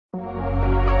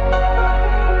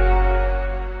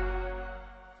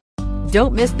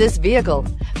Don't miss this vehicle.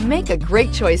 Make a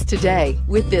great choice today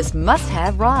with this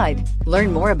must-have ride.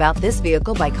 Learn more about this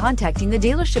vehicle by contacting the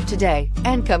dealership today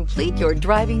and complete your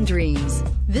driving dreams.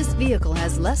 This vehicle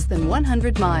has less than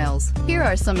 100 miles. Here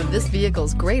are some of this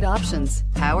vehicle's great options: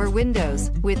 power windows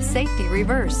with safety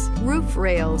reverse, roof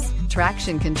rails,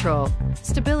 traction control,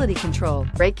 stability control,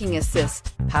 braking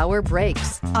assist, power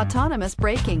brakes, autonomous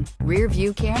braking, rear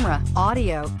view camera,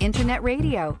 audio, internet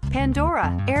radio,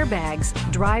 Pandora, airbags,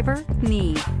 driver,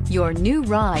 knee. Your new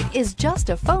ride is just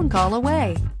a phone call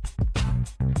away.